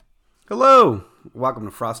Hello, welcome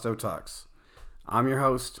to Frosto Talks. I'm your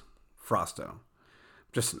host, Frosto.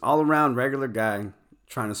 Just an all-around regular guy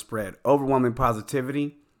trying to spread overwhelming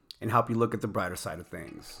positivity and help you look at the brighter side of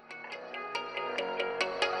things.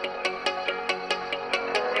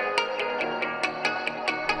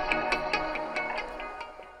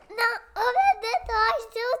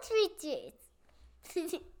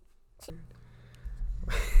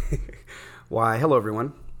 Why, hello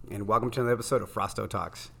everyone, and welcome to another episode of Frosto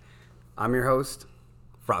Talks. I'm your host,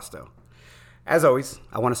 Frosto. As always,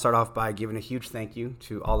 I want to start off by giving a huge thank you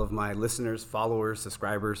to all of my listeners, followers,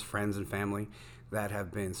 subscribers, friends, and family that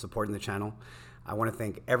have been supporting the channel. I want to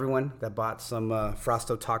thank everyone that bought some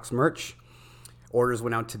Frosto Talks merch. Orders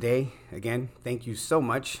went out today. Again, thank you so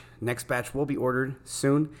much. Next batch will be ordered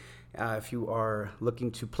soon. If you are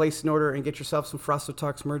looking to place an order and get yourself some Frosto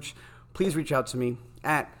Talks merch, please reach out to me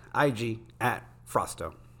at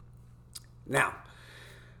IG@Frosto. Now,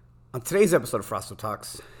 on today's episode of Frosto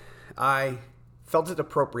Talks, I felt it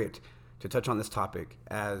appropriate to touch on this topic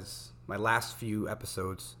as my last few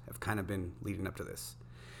episodes have kind of been leading up to this.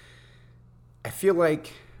 I feel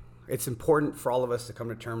like it's important for all of us to come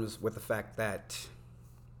to terms with the fact that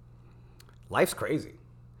life's crazy.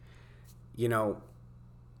 You know,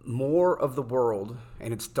 more of the world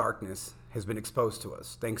and its darkness has been exposed to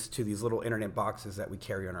us thanks to these little internet boxes that we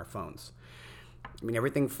carry on our phones. I mean,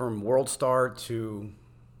 everything from WorldStar to,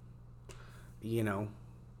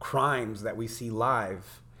 crimes that we see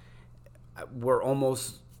live, we're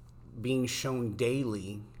almost being shown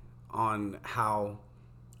daily on how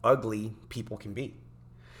ugly people can be.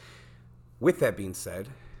 With that being said,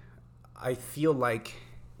 I feel like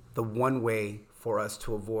the one way for us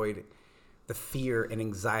to avoid the fear and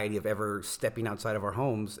anxiety of ever stepping outside of our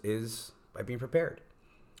homes is by being prepared,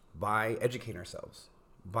 by educating ourselves,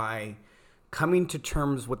 by coming to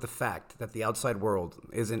terms with the fact that the outside world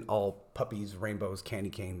isn't all puppies, rainbows, candy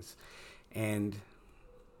canes, and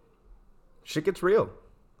shit gets real.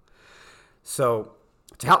 So,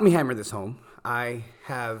 to help me hammer this home, I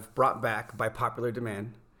have brought back, by popular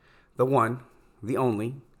demand, the one, the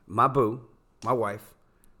only, my boo, my wife,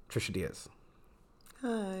 Trisha Diaz.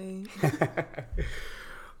 Hi.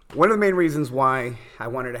 One of the main reasons why I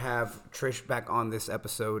wanted to have Trish back on this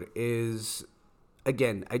episode is,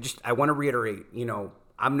 again, I want to reiterate,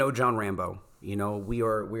 I'm no John Rambo.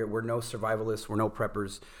 We're no survivalists, we're no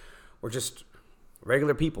preppers. We're just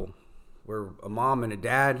regular people. We're a mom and a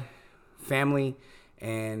dad, family,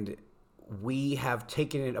 and we have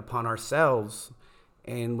taken it upon ourselves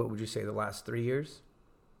in, what would you say, the last 3 years?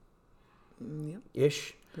 Yep.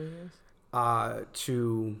 Ish. 3 years.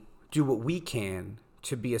 To do what we can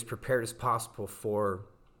to be as prepared as possible for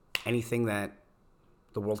anything that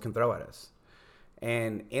the world can throw at us.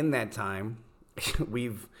 And in that time,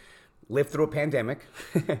 we've lived through a pandemic.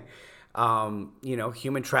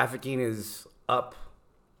 Human trafficking is up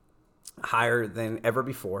higher than ever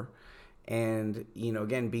before. And,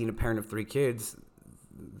 again, being a parent of 3 kids,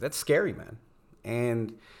 that's scary, man.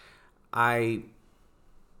 And I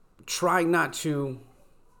try not to,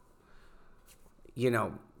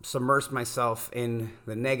 submerge myself in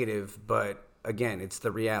the negative, but again, it's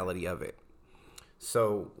the reality of it.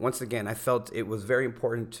 So once again, I felt it was very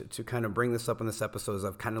important to kind of bring this up in this episode as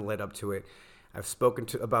I've kind of led up to it. I've spoken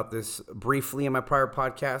about this briefly in my prior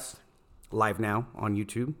podcast, live now on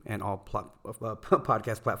YouTube and all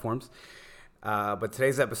podcast platforms. But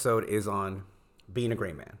today's episode is on being a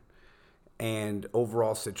gray man and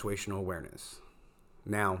overall situational awareness.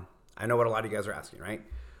 Now, I know what a lot of you guys are asking, right?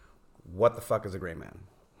 What the fuck is a gray man?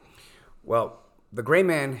 Well, the gray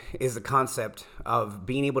man is the concept of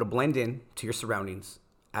being able to blend in to your surroundings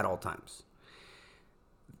at all times.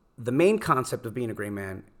 The main concept of being a gray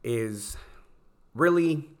man is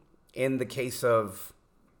really in the case of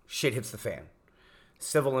shit hits the fan,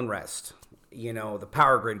 civil unrest, the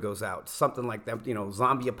power grid goes out, something like that,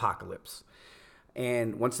 zombie apocalypse.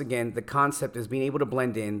 And once again, the concept is being able to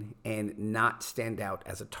blend in and not stand out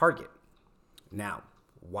as a target. Now,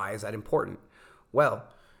 why is that important? Well,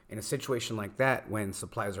 in a situation like that, when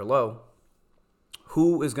supplies are low,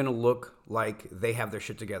 who is going to look like they have their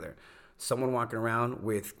shit together? Someone walking around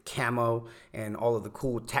with camo and all of the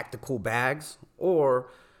cool tactical bags, or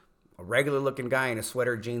a regular looking guy in a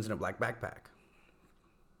sweater, jeans, and a black backpack?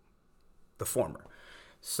 The former.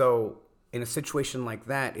 So in a situation like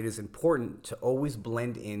that, it is important to always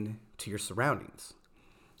blend in to your surroundings.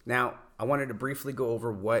 Now, I wanted to briefly go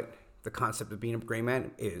over what the concept of being a gray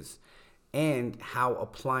man is and how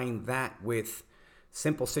applying that with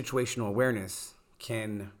simple situational awareness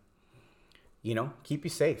can, keep you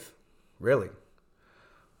safe. Really.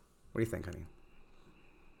 What do you think, honey?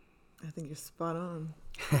 I think you're spot on.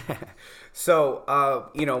 So,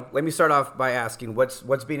 let me start off by asking,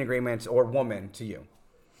 what's being a great man or woman to you?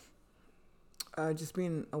 Just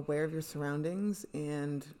being aware of your surroundings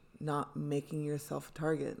and not making yourself a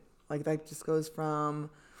target. Like that just goes from,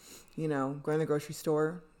 going to the grocery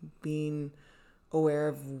store, being aware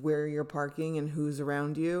of where you're parking and who's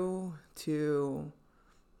around you to,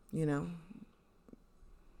 I don't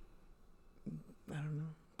know,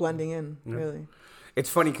 blending in, really. It's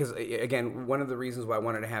funny because, again, one of the reasons why I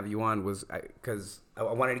wanted to have you on was because I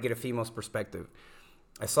wanted to get a female's perspective.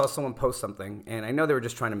 I saw someone post something, and I know they were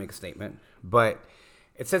just trying to make a statement, but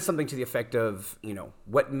it said something to the effect of,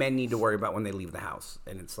 what men need to worry about when they leave the house.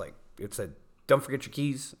 And it said, don't forget your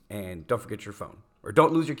keys and don't forget your phone. Or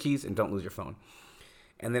don't lose your keys and don't lose your phone.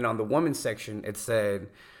 And then on the woman's section, it said,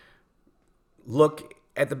 look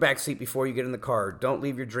at the back seat before you get in the car. Don't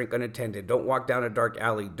leave your drink unattended. Don't walk down a dark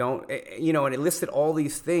alley. Don't, and it listed all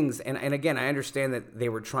these things. And again, I understand that they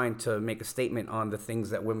were trying to make a statement on the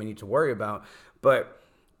things that women need to worry about. But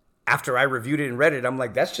after I reviewed it and read it, I'm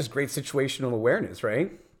like, that's just great situational awareness,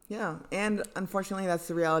 right? Yeah. And unfortunately, that's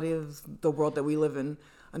the reality of the world that we live in.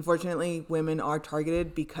 Unfortunately, women are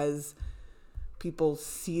targeted because people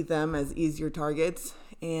see them as easier targets.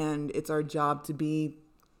 And it's our job to be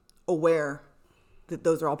aware that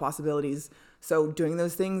those are all possibilities. So doing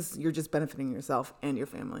those things, you're just benefiting yourself and your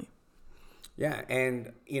family. Yeah.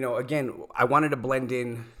 And, again, I wanted to blend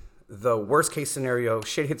in the worst case scenario,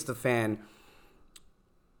 shit hits the fan,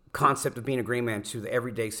 concept of being a gray man to the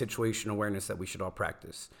everyday situation awareness that we should all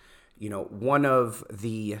practice. One of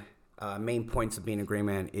the main points of being a gray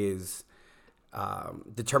man is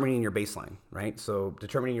determining your baseline, right? So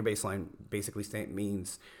determining your baseline basically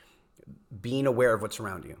means being aware of what's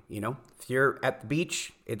around you. If you're at the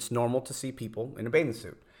beach, it's normal to see people in a bathing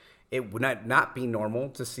suit. It would not be normal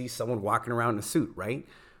to see someone walking around in a suit, right?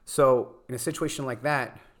 So in a situation like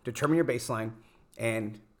that, determine your baseline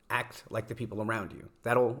and act like the people around you.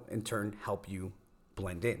 That'll in turn help you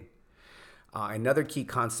blend in. Another key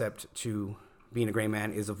concept to being a gray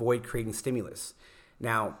man is avoid creating stimulus.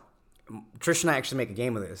 Now, Trish and I actually make a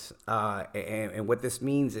game of this. And what this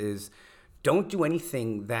means is don't do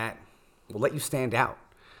anything that will let you stand out.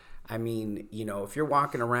 I mean, if you're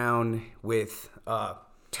walking around with a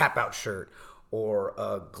tap-out shirt or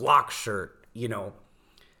a Glock shirt,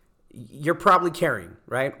 you're probably carrying,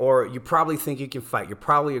 right? Or you probably think you can fight. You're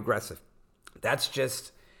probably aggressive. That's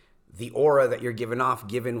just the aura that you're giving off,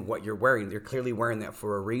 given what you're wearing. You're clearly wearing that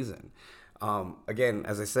for a reason. Again,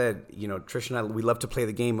 as I said, Trish and I, we love to play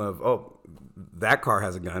the game of, oh, that car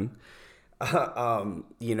has a gun.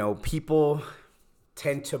 People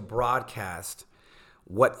tend to broadcast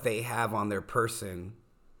what they have on their person,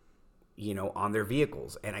 on their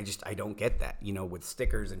vehicles. And I don't get that, with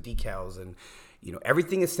stickers and decals and,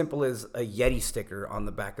 everything as simple as a Yeti sticker on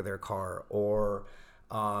the back of their car or,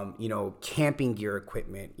 camping gear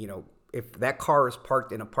equipment. If that car is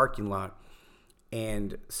parked in a parking lot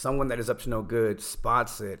and someone that is up to no good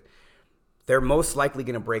spots it, they're most likely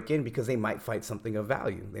going to break in because they might find something of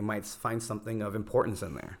value. They might find something of importance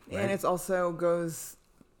in there. Right? And it also goes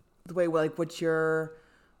the way, like, what you're,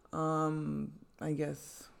 I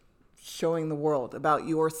guess, showing the world about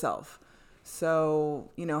yourself. So,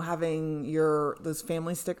 having those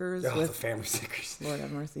family stickers. Oh, the family stickers. Lord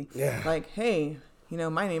have mercy. Yeah. Like, hey,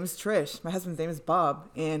 my name is Trish. My husband's name is Bob.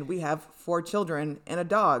 And we have 4 children and a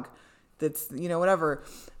dog. That's, whatever.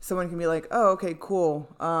 Someone can be like, oh, okay, cool.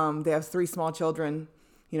 They have 3 small children,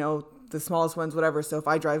 the smallest one's whatever. So if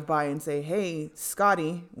I drive by and say, hey,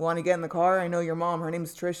 Scotty, want to get in the car? I know your mom, her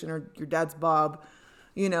name's Trish, and your dad's Bob.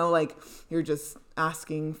 You're just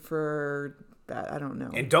asking for that. I don't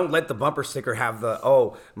know. And don't let the bumper sticker have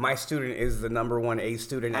my student is the number 1 A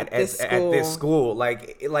student at this school.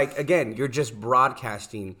 Like again, you're just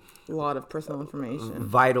broadcasting a lot of personal information.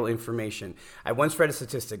 Vital information. I once read a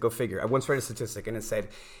statistic, go figure. And it said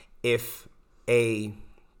if a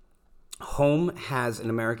home has an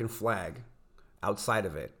American flag outside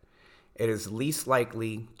of it, it is least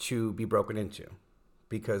likely to be broken into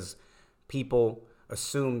because people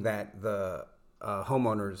assume that the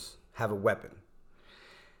homeowners have a weapon.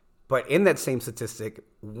 But in that same statistic,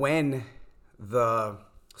 when the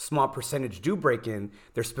small percentage do break in,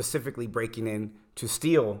 they're specifically breaking in to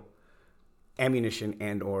steal ammunition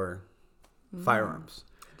and or firearms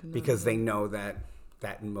because they know that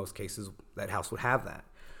in most cases that house would have that.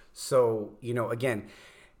 So, again,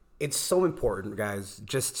 it's so important, guys,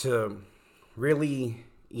 just to really,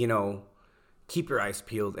 keep your eyes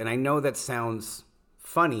peeled. And I know that sounds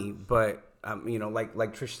funny, but,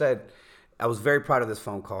 like Trish said, I was very proud of this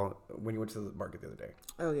phone call when you went to the market the other day.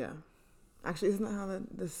 Oh, yeah. Actually, isn't that how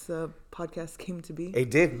this podcast came to be? It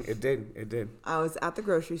did. I was at the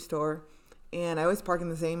grocery store, and I always park in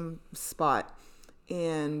the same spot.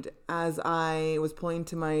 And as I was pulling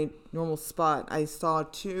to my normal spot, I saw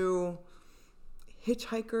two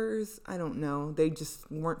hitchhikers. I don't know. They just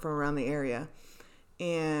weren't from around the area.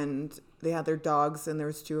 And they had their dogs, and there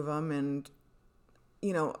was two of them. And,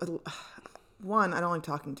 you know, one, I don't like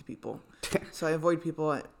talking to people. So I avoid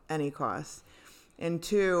people at any cost. And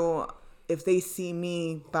two, if they see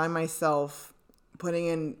me by myself putting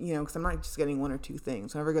in, you know, because I'm not just getting one or two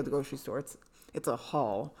things. Whenever I go to the grocery store, it's a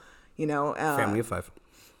haul, you know. Family of 5.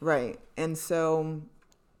 Right. And so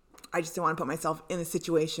I just didn't want to put myself in a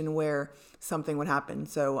situation where something would happen.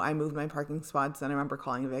 So I moved my parking spots, and I remember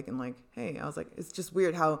calling Vic and like, hey, I was like, it's just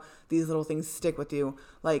weird how these little things stick with you.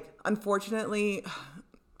 Like, unfortunately,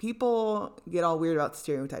 people get all weird about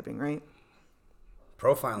stereotyping, right?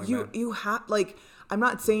 Profiling, man. You have, like, I'm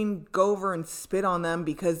not saying go over and spit on them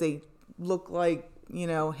because they look like, you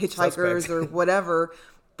know, hitchhikers or whatever.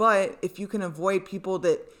 But if you can avoid people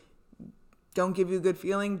that don't give you a good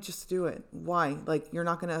feeling, just do it. Why? Like, you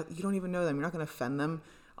don't even know them. You're not going to offend them.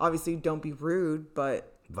 Obviously, don't be rude,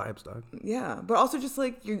 but. Vibes, dog. Yeah. But also just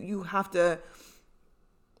like you have to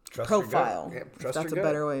Trust profile. Your gut. Yeah, trust That's your a gut.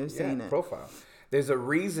 better way of saying it. Profile. There's a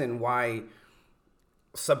reason why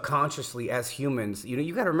subconsciously as humans, you know,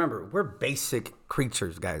 you got to remember, we're basic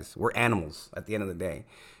creatures, guys. We're animals at the end of the day.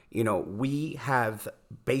 You know, we have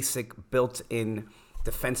basic built-in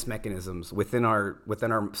defense mechanisms within our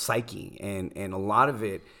psyche, and a lot of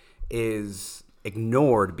it is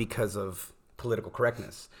ignored because of political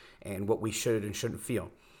correctness and what we should and shouldn't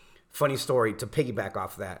feel. Funny story to piggyback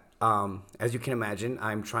off that. As you can imagine,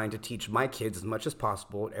 I'm trying to teach my kids as much as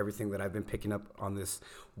possible everything that I've been picking up on this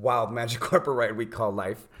wild magic carpet ride we call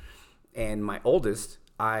life. And my oldest,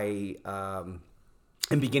 I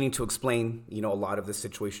am beginning to explain, you know, a lot of the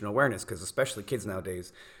situational awareness, because especially kids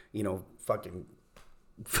nowadays, you know, fucking,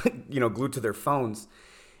 you know, glued to their phones.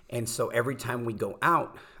 And so every time we go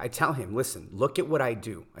out, I tell him, listen, look at what I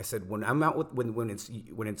do. I said, when I'm out with, when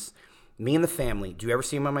it's me and the family, do you ever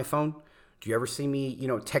see me on my phone? Do you ever see me, you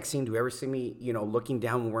know, texting? Do you ever see me, you know, looking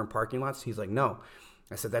down when we're in parking lots? He's like, no.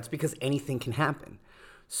 I said, that's because anything can happen.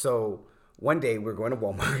 So one day we're going to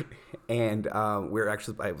Walmart, and I was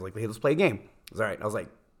like, hey, let's play a game. It was all right. I was like,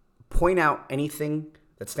 point out anything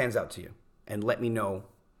that stands out to you and let me know,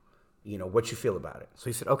 you know, what you feel about it. So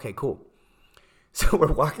he said, okay, cool. So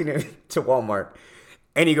we're walking into Walmart,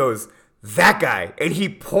 and he goes, that guy, and he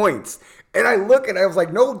points. And I look, and I was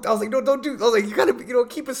like, no, don't do. I was like, you gotta, you know,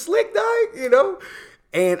 keep it slick, dog, you know.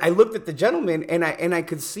 And I looked at the gentleman, and I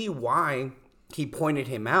could see why he pointed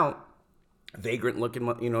him out. Vagrant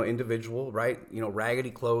looking, you know, individual, right? You know,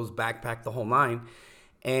 raggedy clothes, backpack, the whole nine.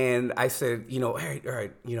 And I said, you know, all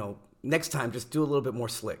right, you know, next time just do a little bit more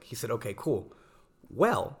slick. He said, okay, cool.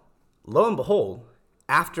 Well, lo and behold,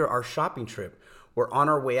 after our shopping trip, we're on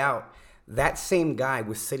our way out. That same guy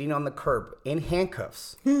was sitting on the curb in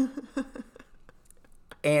handcuffs.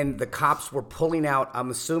 And the cops were pulling out, I'm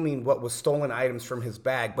assuming, what was stolen items from his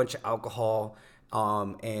bag, bunch of alcohol,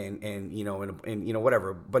 and you know, and you know, whatever,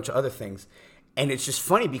 a bunch of other things. And it's just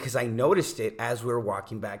funny because I noticed it as we were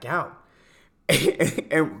walking back out.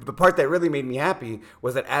 And the part that really made me happy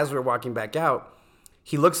was that as we were walking back out,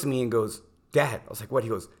 he looks at me and goes, Dad. I was like, what? He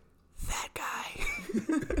goes, that guy.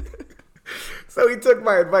 So he took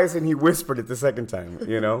my advice and he whispered it the second time,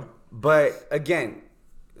 you know? But again,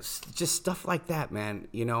 just stuff like that, man,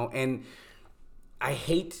 you know? And I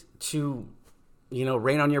hate to, you know,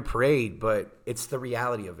 rain on your parade, but it's the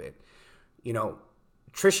reality of it. You know,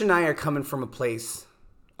 Trish and I are coming from a place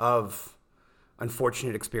of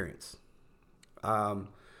unfortunate experience. A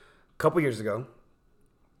couple years ago,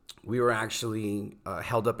 we were actually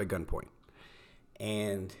held up at gunpoint.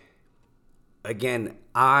 And again,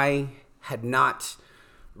 I had not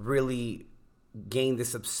really gained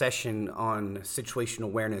this obsession on situational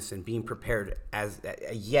awareness and being prepared as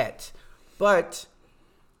yet, but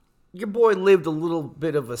your boy lived a little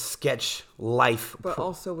bit of a sketch life. But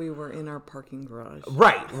also we were in our parking garage.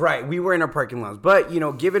 Right. We were in our parking lots. But, you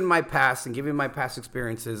know, given my past and given my past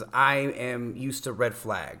experiences, I am used to red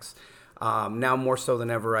flags. Now more so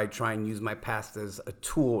than ever, I try and use my past as a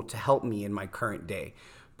tool to help me in my current day.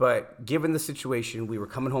 But given the situation, we were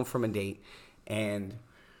coming home from a date, and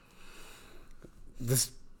this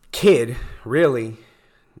kid really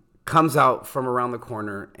comes out from around the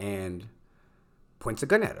corner and points a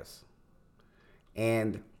gun at us.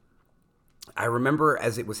 And I remember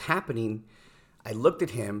as it was happening, I looked at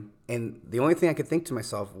him, and the only thing I could think to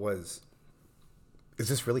myself was, is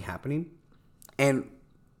this really happening? And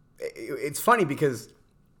it's funny because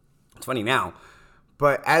It's funny now.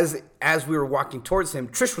 But as we were walking towards him,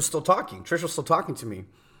 Trish was still talking. Trish was still talking to me.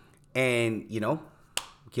 And,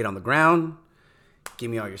 get on the ground, give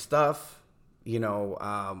me all your stuff, give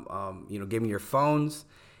me your phones.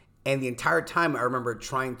 And the entire time I remember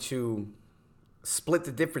trying to split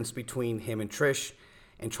the difference between him and Trish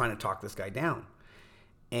and trying to talk this guy down.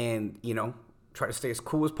 And, try to stay as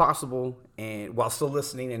cool as possible and while still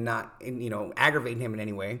listening and not, aggravating him in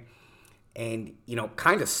any way. And,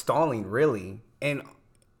 kind of stalling really. And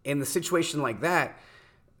in the situation like that,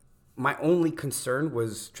 my only concern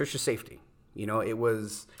was Trisha's safety. It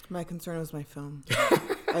was... My concern was my phone.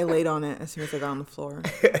 I laid on it as soon as I got on the floor.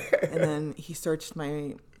 And then he searched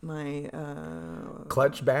my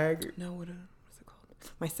clutch bag? No, what's it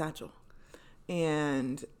called? My satchel.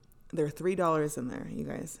 And there are $3 in there, you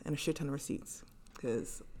guys, and a shit ton of receipts.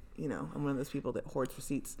 Because, I'm one of those people that hoards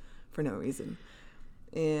receipts for no reason.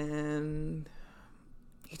 And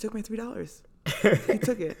he took my $3. He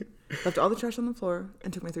took it, left all the trash on the floor,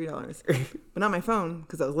 and took my $3. But not my phone,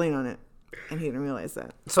 because I was laying on it. And he didn't realize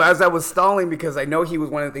that. So as I was stalling, because I know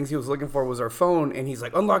one of the things he was looking for was our phone, and he's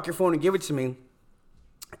like, unlock your phone and give it to me.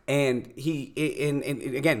 And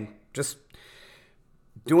again, just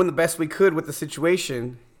doing the best we could with the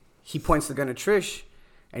situation, he points the gun at Trish,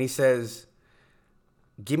 and he says,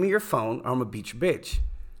 give me your phone or I'm going to beat your bitch.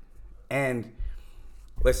 And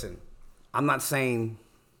listen, I'm not saying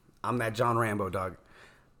I'm that John Rambo, dog.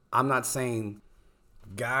 I'm not saying,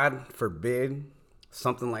 God forbid,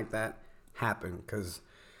 something like that happen, because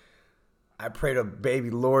I pray to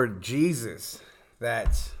baby Lord Jesus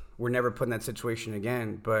that we're never put in that situation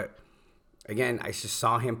again. But again, I just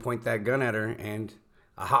saw him point that gun at her, and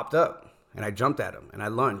I hopped up and I jumped at him and I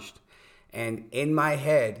lunged. And in my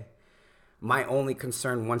head, my only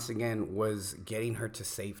concern once again was getting her to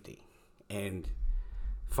safety. And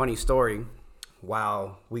funny story,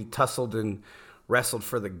 while we tussled and wrestled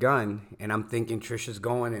for the gun, and I'm thinking Trisha's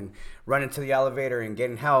going and running to the elevator and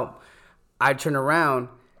getting help, I turn around,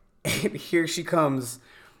 and here she comes,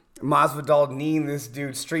 Masvidal kneeing this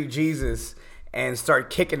dude straight Jesus and start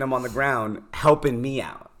kicking him on the ground, helping me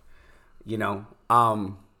out. I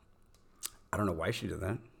don't know why she did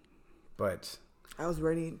that, but I was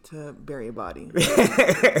ready to bury a body.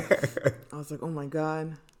 I was like, oh my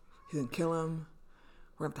God, he's gonna kill him.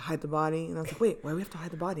 We're gonna have to hide the body. And I was like, wait, why do we have to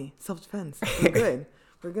hide the body? Self-defense. We're good.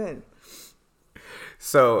 We're good.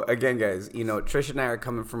 So again, guys, Trish and I are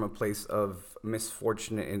coming from a place of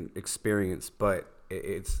misfortune and experience, but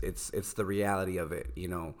it's the reality of it.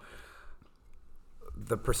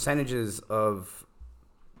 The percentages of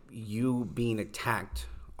you being attacked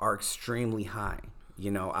are extremely high.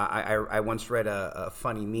 I once read a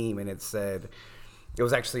funny meme, and it said, it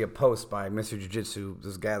was actually a post by Mr. Jiu-Jitsu,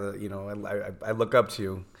 this guy that I look up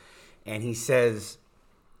to, and he says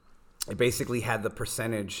it basically had the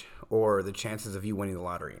percentage or the chances of you winning the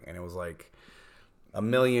lottery, and it was like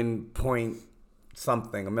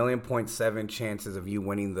 1.7 chances of you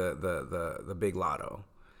winning the big lotto.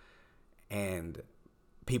 And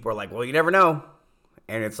people are like, well, you never know.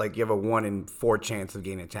 And it's like you have a 1 in 4 chance of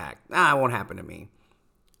getting attacked. It won't happen to me.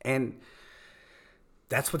 And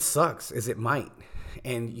that's what sucks, is it might.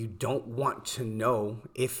 And you don't want to know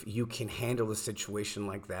if you can handle a situation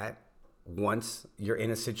like that once you're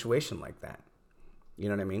in a situation like that. You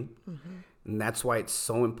know what I mean? Mm-hmm. And that's why it's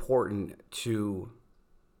so important to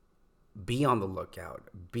be on the lookout.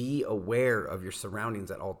 Be aware of your surroundings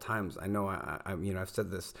at all times. I know I've said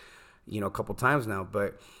this, a couple times now,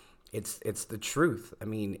 but it's the truth. I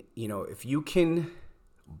mean, if you can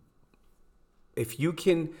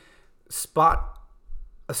spot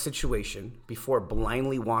a situation before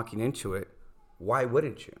blindly walking into it, why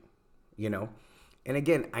wouldn't you? And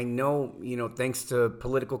again, I know, thanks to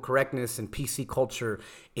political correctness and PC culture,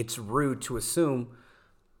 it's rude to assume,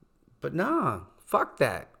 but nah, fuck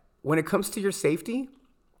that. When it comes to your safety,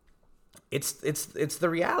 it's the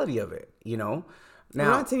reality of it, Now, I'm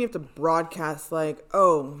not saying you have to broadcast like,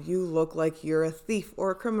 oh, you look like you're a thief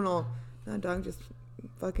or a criminal. No, dog, just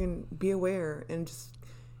fucking be aware. And just,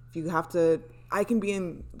 if you have to, I can be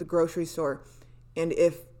in the grocery store, and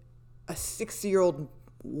if a 60-year-old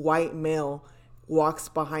white male walks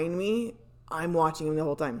behind me, I'm watching him the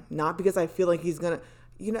whole time. Not because I feel like he's gonna,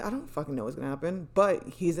 I don't fucking know what's gonna happen, but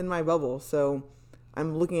he's in my bubble, so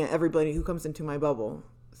I'm looking at everybody who comes into my bubble.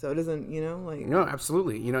 So it doesn't, No,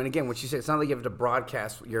 absolutely. And again, what you said, it's not like you have to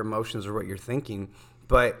broadcast your emotions or what you're thinking,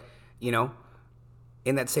 but,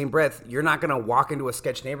 in that same breath, you're not gonna walk into a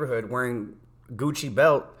sketch neighborhood wearing Gucci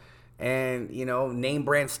belt and, name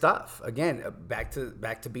brand stuff. Again, back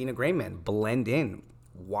to being a gray man. Blend in.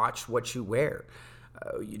 Watch what you wear.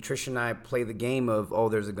 Trish and I play the game of, oh,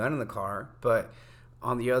 there's a gun in the car, but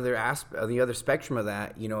on the other on the other spectrum of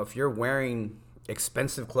that, if you're wearing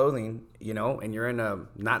expensive clothing, and you're in a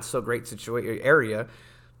not so great area,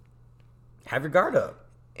 have your guard up.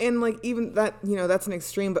 And like even that, that's an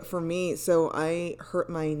extreme. But for me, so I hurt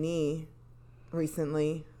my knee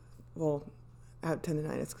recently. Well, I have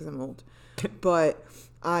tendonitis because I'm old, but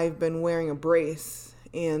I've been wearing a brace.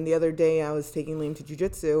 And the other day I was taking Liam to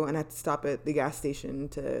jiu-jitsu and I had to stop at the gas station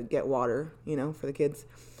to get water, for the kids.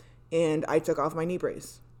 And I took off my knee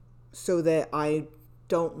brace so that I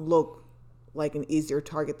don't look like an easier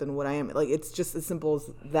target than what I am. Like, it's just as simple as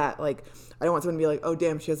that. Like, I don't want someone to be like, oh,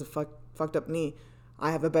 damn, she has a fucked up knee.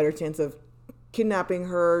 I have a better chance of kidnapping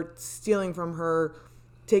her, stealing from her,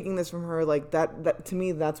 taking this from her. Like, that to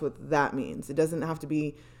me, that's what that means. It doesn't have to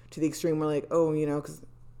be to the extreme where, like, oh, because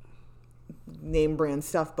name brand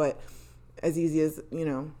stuff, but as easy as,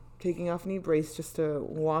 taking off a knee brace just to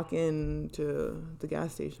walk into the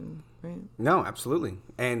gas station, right? No, absolutely.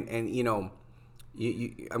 And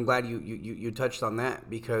I'm glad you touched on that,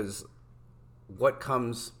 because what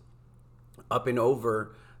comes up and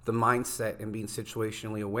over the mindset and being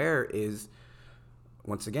situationally aware is,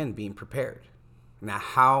 once again, being prepared. Now,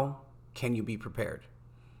 how can you be prepared?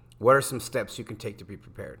 What are some steps you can take to be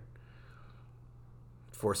prepared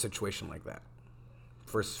for a situation like that?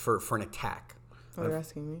 For an attack? Oh, you're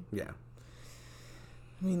asking me? Yeah.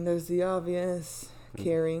 I mean, there's the obvious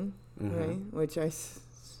carrying, right? Which I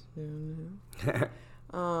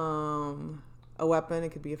a weapon. It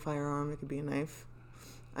could be a firearm. It could be a knife.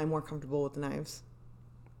 I'm more comfortable with the knives.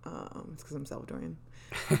 It's because I'm Salvadorian.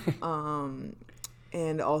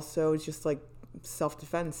 And also just like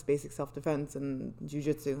self-defense, basic self-defense, and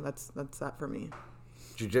jiu-jitsu. That's that for me.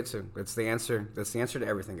 Jiu-jitsu. That's the answer. That's the answer to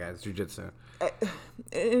everything, guys. Jiu-jitsu.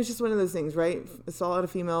 It's just one of those things, right? A lot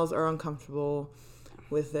of females are uncomfortable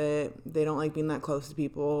with it. They don't like being that close to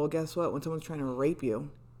people. Guess what? When someone's trying to rape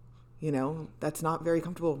you, that's not very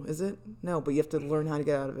comfortable, is it? No, but you have to learn how to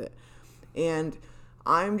get out of it. And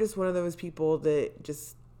I'm just one of those people that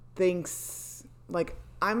just thinks, like,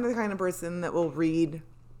 I'm the kind of person that will read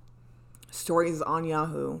stories on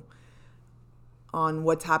Yahoo on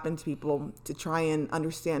what's happened to people to try and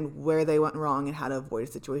understand where they went wrong and how to avoid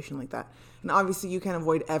a situation like that. And obviously you can't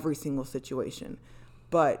avoid every single situation,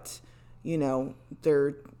 but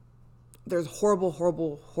there's horrible,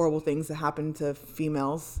 horrible, horrible things that happen to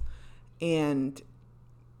females, and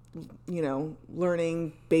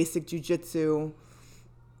learning basic jiu-jitsu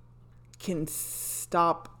can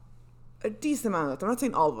stop a decent amount of that. I'm not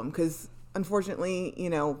saying all of them, because unfortunately,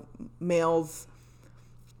 males,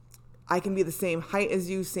 I can be the same height as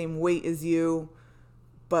you, same weight as you,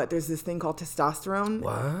 but there's this thing called testosterone.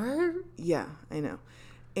 What? Yeah, I know.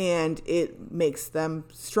 And it makes them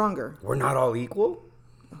stronger. We're not all equal?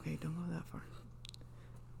 Okay, don't go that far.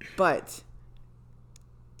 But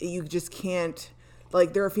you just can't,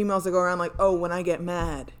 like, there are females that go around like, oh, when I get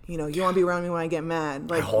mad, you want to be around me when I get mad.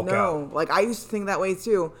 Like, Hulk no. out. Like, I used to think that way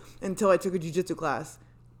too until I took a jiu-jitsu class.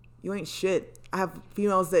 You ain't shit. I have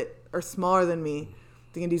females that are smaller than me.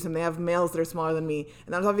 They can do something. They have males that are smaller than me.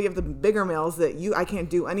 And on top of it, you have the bigger males that I can't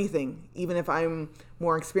do anything, even if I'm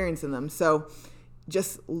more experienced than them. So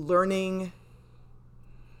just learning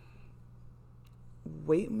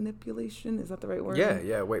weight manipulation, is that the right word?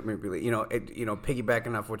 Yeah, weight manipulation.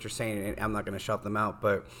 Piggybacking off what you're saying, and I'm not going to shout them out,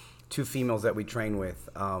 but two females that we train with,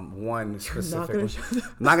 one specifically. I'm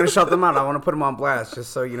not going to shout them out. I want to put them on blast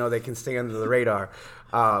just so, they can stay under the radar.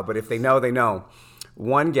 But if they know, they know.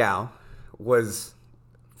 One gal was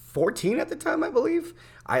 14 at the time, I believe.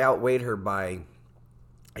 I outweighed her by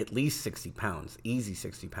at least 60 pounds, easy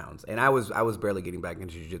 60 pounds. And I was barely getting back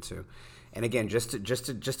into jiu-jitsu. And again, just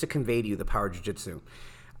to convey to you the power of jiu-jitsu.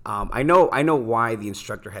 I know why the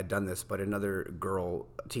instructor had done this, but another girl,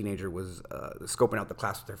 teenager, was scoping out the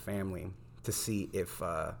class with her family to see if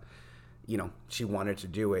she wanted to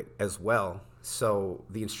do it as well. So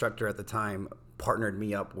the instructor at the time partnered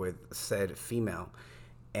me up with said female,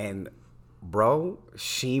 and bro,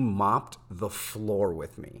 she mopped the floor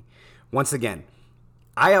with me. Once again,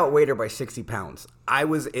 I outweighed her by 60 pounds. I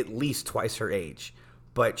was at least twice her age,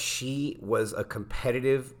 but she was a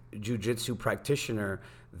competitive jiu-jitsu practitioner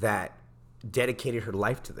that dedicated her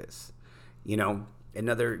life to this.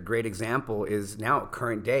 Another great example is now,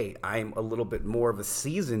 current day, I'm a little bit more of a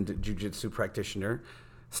seasoned jiu-jitsu practitioner,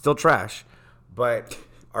 still trash, but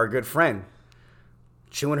our good friend,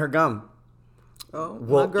 chewing her gum,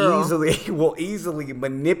 will easily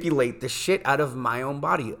manipulate the shit out of my own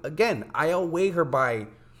body. Again, I outweigh her by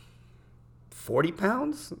 40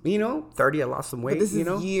 pounds, 30, I lost some weight, But this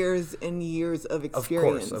is years and years of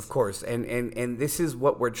experience. Of course. And this is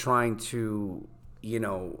what we're trying to,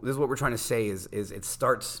 this is what we're trying to say is it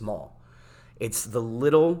starts small. It's the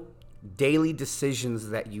little daily decisions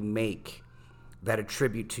that you make that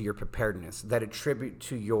attribute to your preparedness, that attribute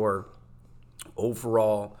to your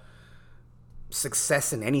overall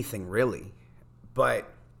success in anything, really.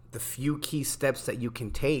 But the few key steps that you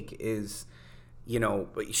can take is,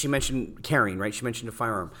 she mentioned carrying, right? She mentioned a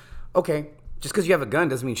firearm. Okay, just because you have a gun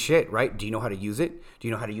doesn't mean shit, right? Do you know how to use it? Do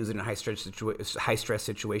you know how to use it in a high stress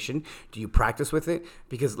situation? Do you practice with it?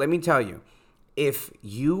 Because let me tell you, if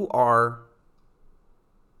you are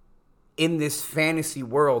in this fantasy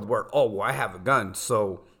world where, I have a gun,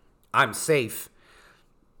 so I'm safe,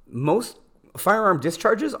 most firearm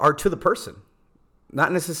discharges are to the person,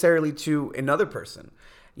 not necessarily to another person,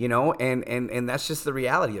 and that's just the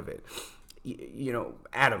reality of it.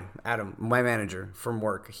 Adam, my manager from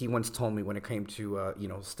work, he once told me when it came to,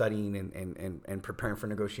 studying and preparing for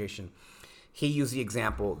negotiation, he used the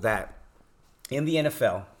example that in the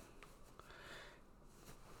NFL,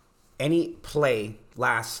 any play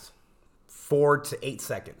lasts 4 to 8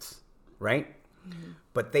 seconds, right? Mm-hmm.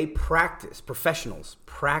 But professionals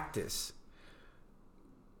practice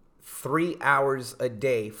 3 hours a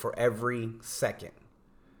day for every second.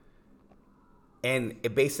 And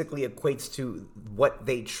it basically equates to what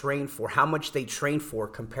they train for, how much they train for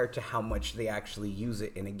compared to how much they actually use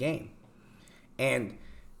it in a game. And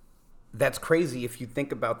that's crazy if you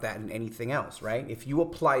think about that in anything else, right? If you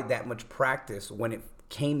applied that much practice when it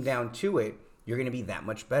came down to it, you're going to be that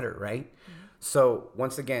much better, right? Mm-hmm. So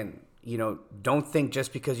once again, don't think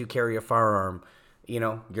just because you carry a firearm,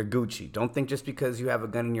 you're Gucci. Don't think just because you have a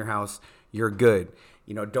gun in your house, you're good.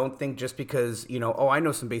 Don't think just because, I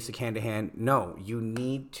know some basic hand-to-hand. No, you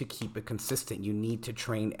need to keep it consistent. You need to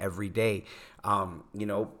train every day.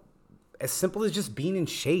 As simple as just being in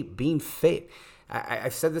shape, being fit.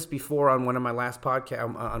 I've said this before on one of my last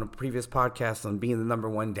podcasts, on a previous podcast on being the number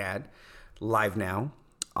one dad, live now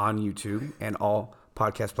on YouTube and all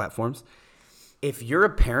podcast platforms. If you're a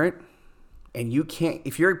parent and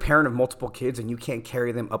if you're a parent of multiple kids and you can't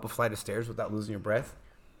carry them up a flight of stairs without losing your breath,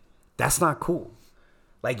 that's not cool.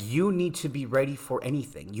 Like, you need to be ready for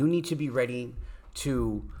anything. You need to be ready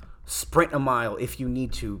to sprint a mile if you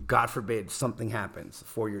need to. God forbid something happens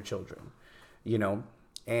for your children,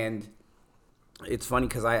 And it's funny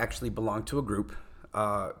because I actually belong to a group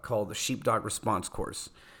called the Sheepdog Response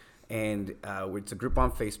Course. And it's a group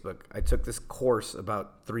on Facebook. I took this course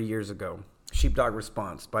about 3 years ago. Sheepdog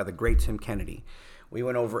Response by the great Tim Kennedy. We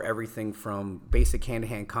went over everything from basic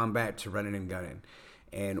hand-to-hand combat to running and gunning.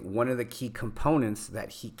 And one of the key components that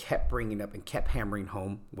he kept bringing up and kept hammering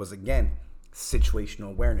home was, again, situational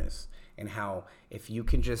awareness. And how if you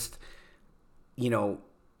can just,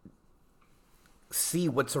 see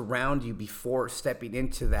what's around you before stepping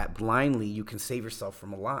into that blindly, you can save yourself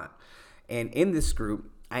from a lot. And in this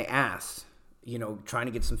group, I asked, trying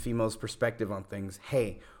to get some females' perspective on things,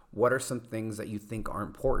 hey, what are some things that you think are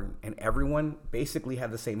important? And everyone basically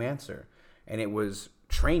had the same answer. And it was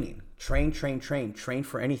training. Train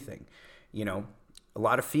for anything. A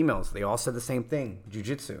lot of females, they all said the same thing.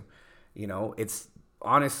 Jiu-jitsu. It's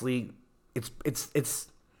honestly,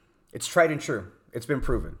 it's tried and true. It's been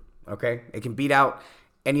proven. Okay? It can beat out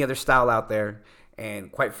any other style out there.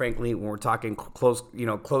 And quite frankly, when we're talking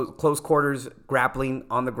close quarters, grappling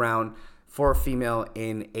on the ground for a female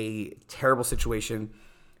in a terrible situation,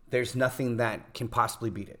 there's nothing that can possibly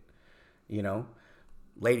beat it.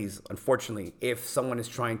 Ladies, unfortunately, if someone is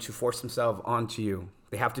trying to force themselves onto you,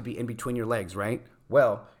 they have to be in between your legs, right?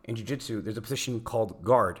 Well, in jiu-jitsu, there's a position called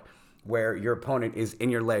guard, where your opponent is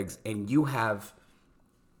in your legs, and you have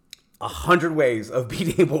 100 ways of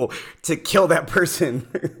being able to kill that person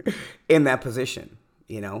in that position,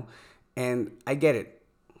 And I get it.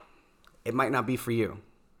 It might not be for you.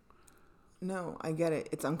 No, I get it.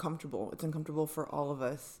 It's uncomfortable. It's uncomfortable for all of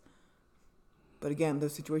us. But again,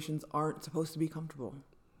 those situations aren't supposed to be comfortable.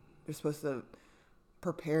 They're supposed to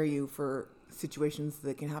prepare you for situations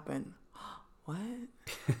that can happen. What?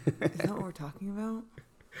 Is that what we're talking about?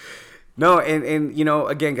 No, and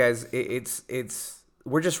again, guys, it's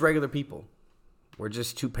we're just regular people. We're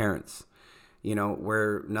just two parents.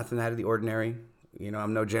 We're nothing out of the ordinary.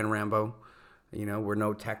 I'm no Jen Rambo. We're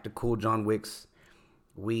no tactical John Wicks.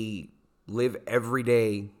 We live every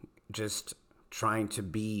day just trying to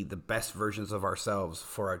be the best versions of ourselves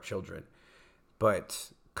for our children.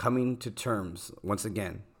 But coming to terms with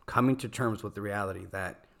the reality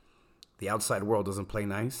that the outside world doesn't play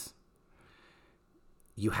nice,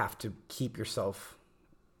 you have to keep yourself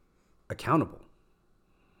accountable.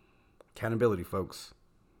 Accountability, folks.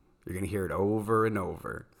 You're going to hear it over and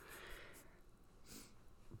over.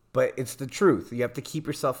 But it's the truth. You have to keep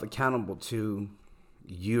yourself accountable to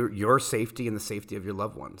your safety and the safety of your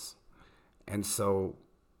loved ones. And so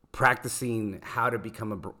practicing how to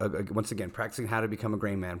become practicing how to become a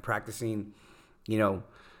grain man, practicing,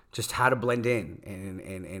 just how to blend in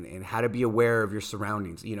and how to be aware of your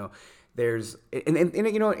surroundings. There's, and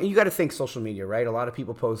you got to think social media, right? A lot of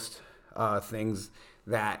people post things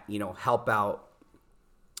that, help out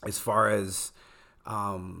as far as,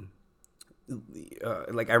 like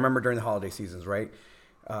I remember during the holiday seasons, right?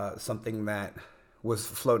 Something that was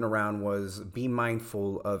floating around was be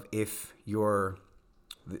mindful of if the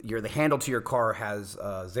handle to your car has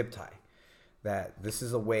a zip tie. That this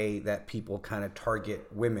is a way that people kind of target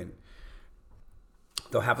women.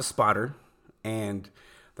 They'll have a spotter and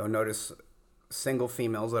they'll notice single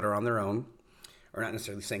females that are on their own, or not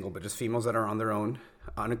necessarily single, but just females that are on their own,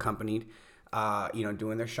 unaccompanied,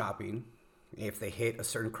 doing their shopping. If they hit a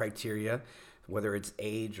certain criteria, whether it's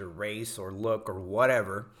age or race or look or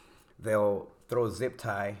whatever, they'll throw a zip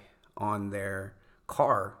tie on their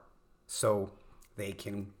car so they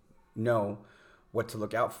can know what to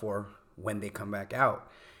look out for when they come back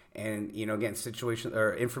out. And, again, situation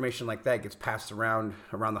or information like that gets passed around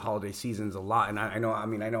the holiday seasons a lot. And I know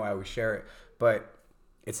I always share it, but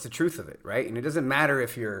it's the truth of it, right? And it doesn't matter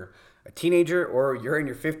if you're a teenager or you're in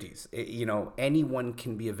your 50s. Anyone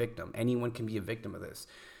can be a victim. Anyone can be a victim of this.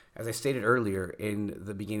 As I stated earlier in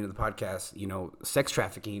the beginning of the podcast, sex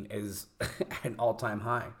trafficking is at an all-time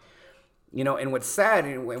high. And what's sad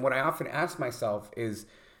and what I often ask myself is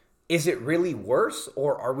it really worse,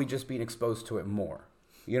 or are we just being exposed to it more?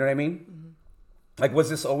 You know what I mean? Mm-hmm. Like, was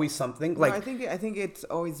this always something? Like, no, I think it's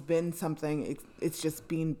always been something. It's just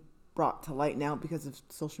being brought to light now because of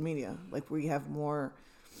social media. Like, we have more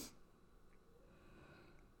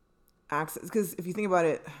access. Because if you think about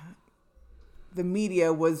it, the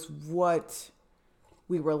media was what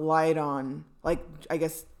we relied on. Like, I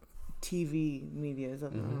guess TV media is. I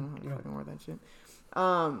don't know how to fucking word that shit.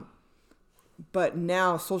 But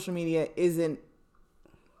now social media isn't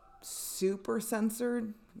super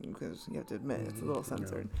censored, because you have to admit it's a little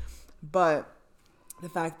censored. But the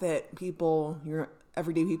fact that your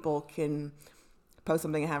everyday people can post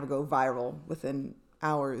something and have it go viral within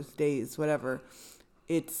hours, days, whatever,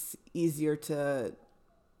 it's easier to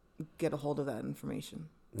get a hold of that information.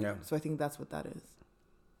 Yeah. So I think that's what that is.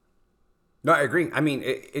 No, I agree. I mean,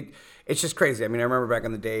 it's just crazy. I mean, I remember back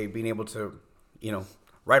in the day being able to,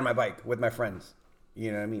 ride my bike with my friends,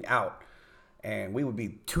 out. And we would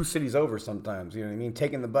be 2 cities over sometimes,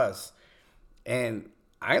 taking the bus. And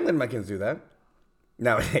I ain't letting my kids do that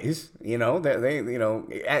nowadays, they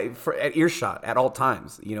at earshot at all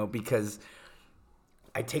times, because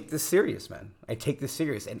I take this serious, man. I take this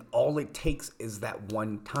serious. And all it takes is that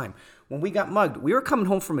one time. When we got mugged, we were coming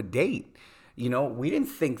home from a date. We didn't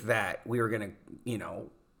think that we were going to,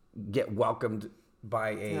 get welcomed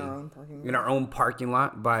by in our own parking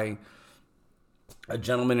lot by a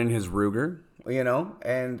gentleman in his Ruger,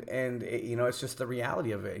 and it's just the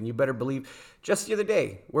reality of it. And you better believe, just the other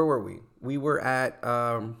day, where were we? We were at,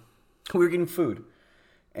 we were getting food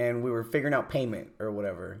and we were figuring out payment or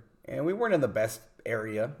whatever. And we weren't in the best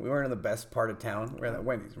area. We weren't in the best part of town. We were at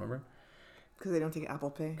Wendy's, remember? Because they don't take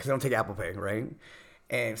Apple Pay. Because they don't take Apple Pay, right?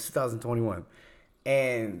 And it's 2021.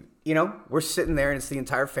 And, we're sitting there and it's the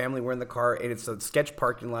entire family. We're in the car and it's a sketch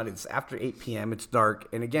parking lot. It's after 8 p.m. It's dark.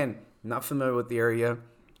 And again, not familiar with the area.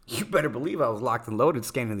 You better believe I was locked and loaded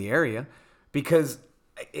scanning the area, because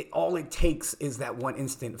all it takes is that one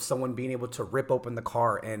instant of someone being able to rip open the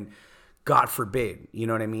car and, God forbid, you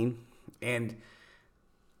know what I mean? And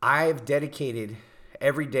I've dedicated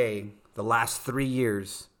every day the last 4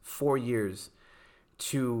 years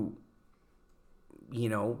to,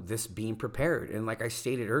 this being prepared. And like I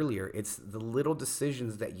stated earlier, it's the little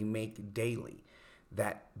decisions that you make daily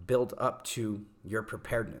that build up to your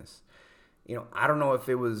preparedness. I don't know if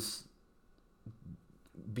it was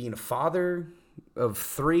being a father of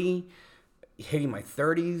 3, hitting my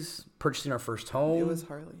 30s, purchasing our first home. It was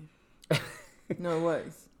Harley. No, it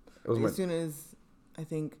was. As soon as, I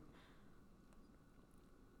think,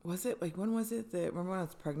 was it, like, when was it that, remember when I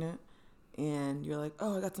was pregnant and you're like,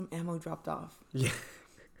 oh, I got some ammo dropped off. Yeah.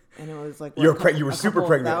 And it was like, you were super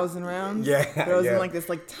pregnant. 1,000 rounds. Yeah. But it was in like this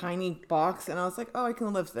like tiny box. And I was like, oh, I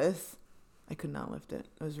can lift this. I could not lift it.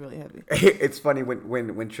 It was really heavy. It's funny when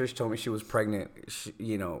Trish told me she was pregnant,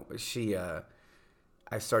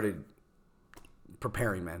 I started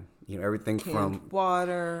preparing, man. Everything Canned from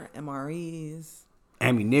water, MREs,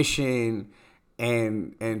 ammunition,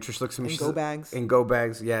 And Trish looks at me. And go bags. And go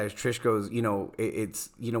bags. Yeah. Trish goes, it's,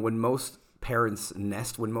 when most parents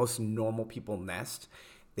nest, when most normal people nest,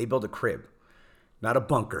 they build a crib, not a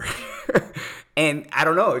bunker. And I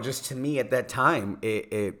don't know, just to me at that time,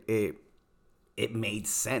 it made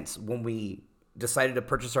sense. When we decided to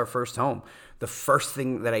purchase our first home, the first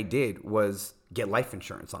thing that I did was get life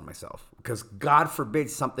insurance on myself, because God forbid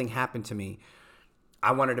something happened to me.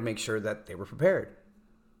 I wanted to make sure that they were prepared.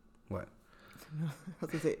 What? I was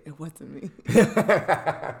going to say, it wasn't me.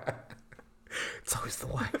 It's always the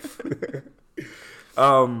wife.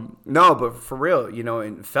 No, but for real,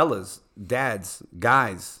 and fellas, dads,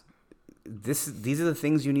 guys, these are the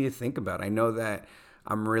things you need to think about. I know that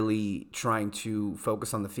I'm really trying to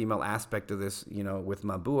focus on the female aspect of this, with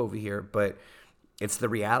my boo over here, but it's the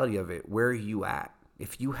reality of it. Where are you at?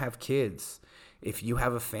 If you have kids, if you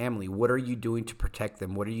have a family, what are you doing to protect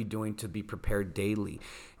them? What are you doing to be prepared daily?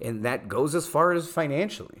 And that goes as far as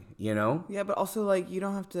financially, Yeah, but also, you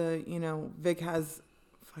don't have to, Vic has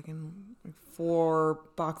fucking 4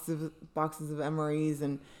 boxes of MREs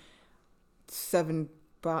and 7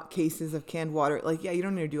 cases of canned water. Yeah, you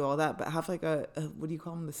don't need to do all that, but have a what do you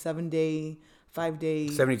call them? The 7-day, 5-day,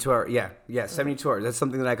 72 hour. Yeah, 72 hours. That's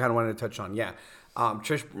something that I kind of wanted to touch on. Yeah,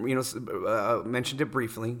 Trish, mentioned it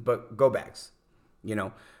briefly, but go bags.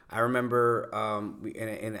 I remember,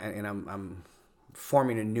 and I'm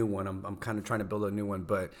forming a new one. I'm kind of trying to build a new one,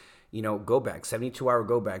 but go bags, 72-hour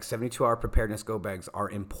go bags, 72-hour preparedness go bags are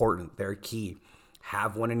important. They're key.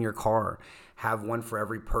 Have one in your car. Have one for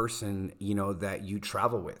every person, that you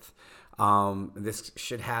travel with. This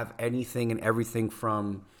should have anything and everything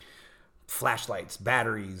from flashlights,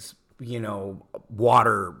 batteries,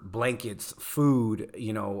 water, blankets, food.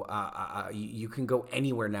 You can go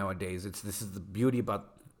anywhere nowadays. This is the beauty about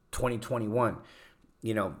 2021.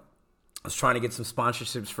 I was trying to get some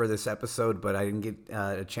sponsorships for this episode, but I didn't get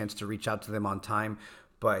a chance to reach out to them on time.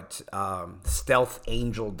 But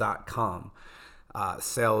stealthangel.com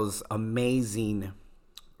sells amazing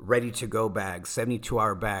ready-to-go bags,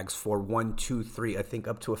 72-hour bags for 1, 2, 3, I think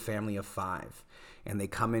up to a family of 5. And they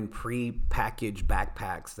come in pre-packaged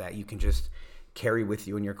backpacks that you can just carry with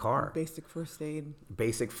you in your car. Basic first aid.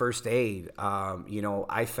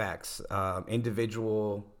 IFAKs,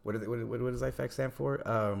 individual. What does IFAK stand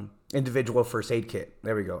for? Individual first aid kit.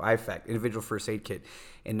 There we go. IFAK, individual first aid kit.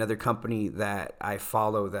 Another company that I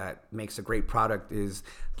follow that makes a great product is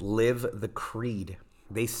Live the Creed.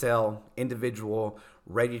 They sell individual,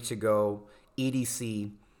 ready to go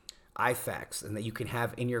EDC IFAKs, and that you can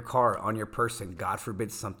have in your car, on your person. God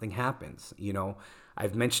forbid something happens.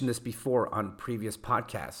 I've mentioned this before on previous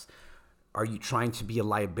podcasts. Are you trying to be a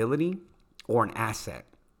liability or an asset?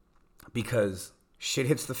 Because shit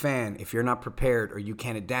hits the fan. If you're not prepared or you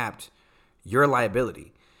can't adapt, you're a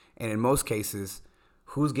liability. And in most cases,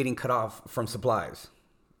 who's getting cut off from supplies?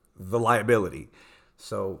 The liability.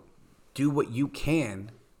 So do what you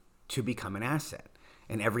can to become an asset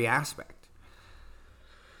in every aspect.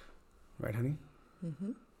 Right, honey?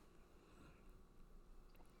 Mm-hmm.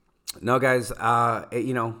 No, guys, I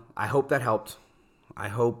hope that helped. I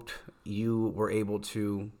hoped you were able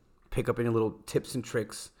to pick up any little tips and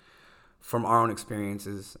tricks from our own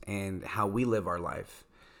experiences and how we live our life.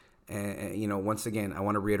 And once again, I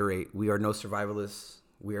want to reiterate, we are no survivalists.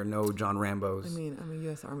 We are no John Rambos. I'm a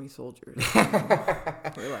U.S. Army soldier. So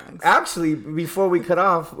relax. Actually, before we cut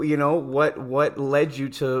off, what led you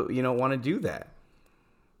to, want to do that?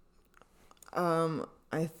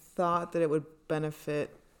 I thought that it would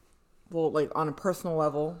benefit, on a personal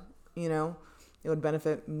level, it would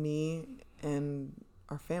benefit me and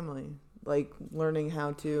our family. Learning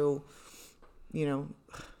how to,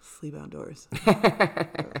 sleep outdoors.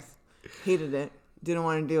 Hated it. Didn't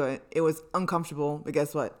want to do it. It was uncomfortable, but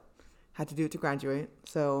guess what? Had to do it to graduate.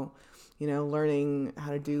 So, learning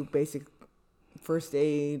how to do basic first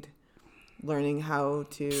aid, learning how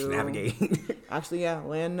to navigate. Actually, yeah,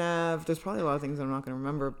 land nav. There's probably a lot of things I'm not going to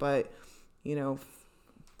remember, but,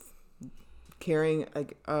 carrying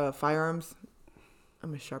firearms.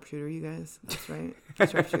 I'm a sharpshooter, you guys. That's right.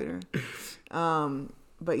 Sharpshooter.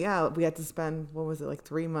 But yeah, we had to spend,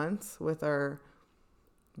 3 months with our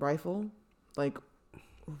rifle,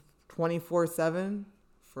 24/7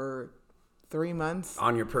 for 3 months.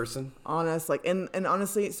 On your person? On us. And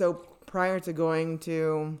honestly, so prior to going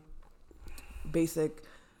to basic,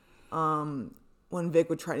 when Vic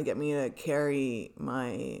would try to get me to carry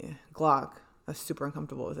my Glock, I was super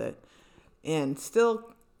uncomfortable with it. And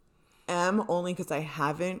still am, only because I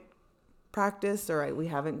haven't practiced or we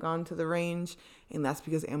haven't gone to the range. And that's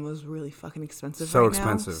because ammo is really fucking expensive right now. So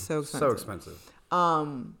expensive. So expensive.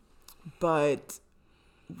 But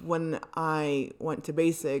when I went to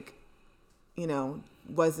basic,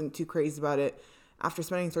 wasn't too crazy about it. After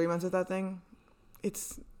spending 3 months with that thing,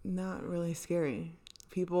 it's not really scary.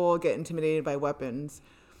 People get intimidated by weapons.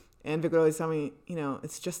 And Vic would always tell me,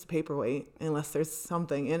 it's just a paperweight unless there's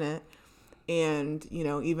something in it. And,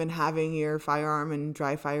 even having your firearm and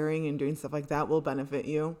dry firing and doing stuff like that will benefit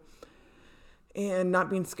you. And not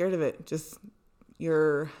being scared of it. Just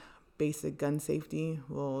your basic gun safety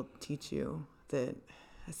will teach you that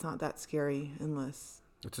it's not that scary unless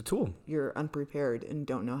it's a tool. You're unprepared and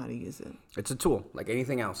don't know how to use it. It's a tool, like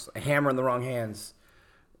anything else. A hammer in the wrong hands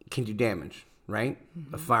can do damage, right?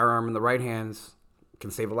 Mm-hmm. A firearm in the right hands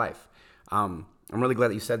can save a life. I'm really glad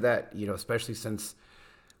that you said that, especially since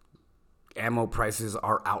ammo prices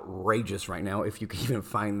are outrageous right now, if you can even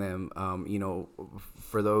find them.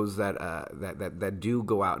 For those that do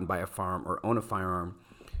go out and buy a firearm or own a firearm,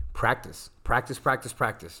 practice.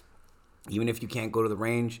 Even if you can't go to the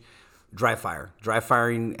range, dry fire. Dry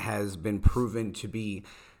firing has been proven to be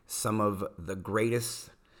one of the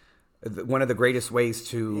greatest ways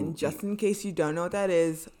to... And just in case you don't know what that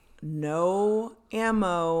is, no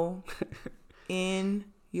ammo in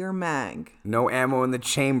your mag. No ammo in the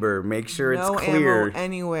chamber. Make sure it's clear. No ammo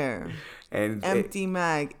anywhere. And empty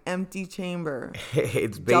mag, empty chamber.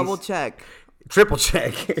 It's double check. Triple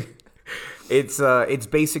check. It's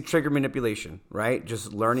basic trigger manipulation, right?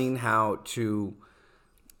 Just learning how to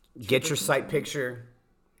get your sight picture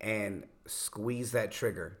and squeeze that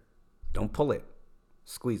trigger. Don't pull it.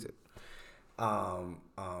 Squeeze it. And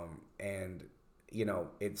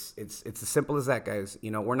it's as simple as that, guys.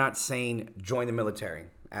 We're not saying join the military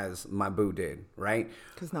as my boo did, right?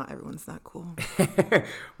 Because not everyone's that cool.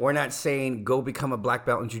 We're not saying go become a black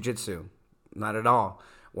belt in jiu-jitsu. Not at all.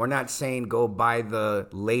 We're not saying go buy the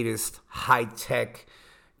latest high-tech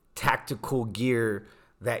tactical gear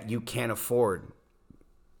that you can't afford.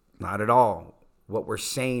 Not at all. What we're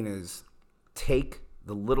saying is take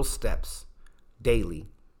the little steps daily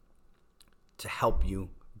to help you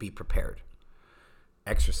be prepared.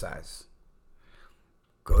 Exercise.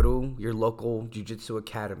 Go to your local jiu-jitsu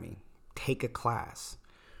academy. Take a class.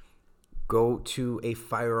 Go to a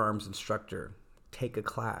firearms instructor. Take a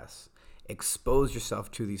class. Expose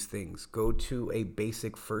yourself to these things. Go to a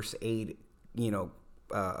basic first aid,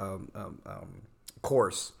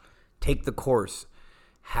 course. Take the course.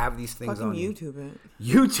 Have these things Fucking on YouTube it.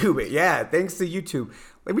 YouTube it, yeah. Thanks to YouTube.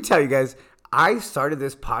 Let me tell you guys, I started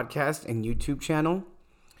this podcast and YouTube channel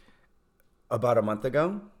about a month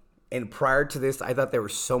ago. And prior to this, I thought there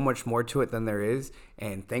was so much more to it than there is.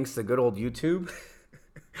 And thanks to good old YouTube,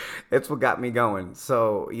 that's what got me going.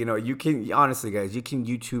 So, you can, honestly, guys, you can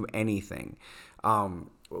YouTube anything.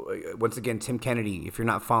 Once again, Tim Kennedy, if you're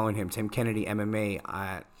not following him, Tim Kennedy MMA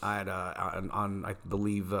on I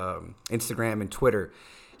believe, Instagram and Twitter.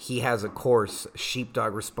 He has a course,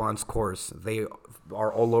 Sheepdog Response course. They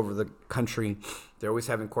are all over the country. They're always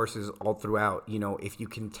having courses all throughout. If you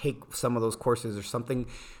can take some of those courses or something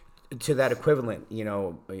to that equivalent,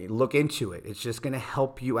 look into it. It's just going to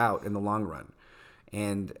help you out in the long run.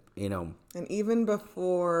 And even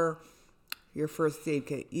before your first aid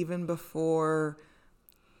kit, even before,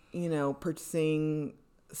 purchasing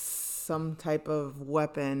some type of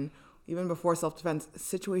weapon, even before self-defense,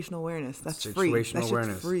 situational awareness. That's free. That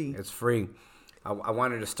shit's free. It's free. I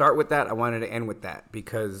wanted to start with that. I wanted to end with that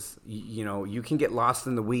because, you can get lost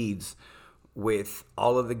in the weeds with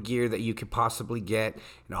all of the gear that you could possibly get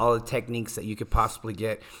and all the techniques that you could possibly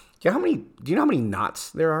get. Do you know how many knots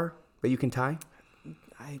there are that you can tie?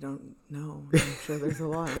 I don't know. I'm sure there's a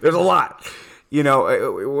lot. There's a lot. We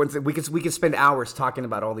could spend hours talking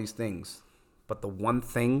about all these things. But the one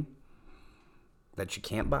thing that you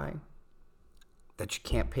can't buy, that you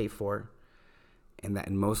can't pay for, and that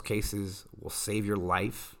in most cases will save your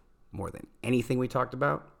life more than anything we talked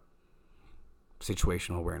about,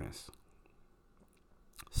 situational awareness.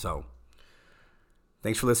 So,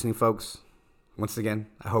 thanks for listening, folks. Once again,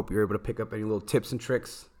 I hope you're able to pick up any little tips and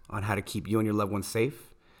tricks on how to keep you and your loved ones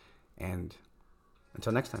safe. And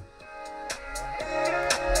until next time.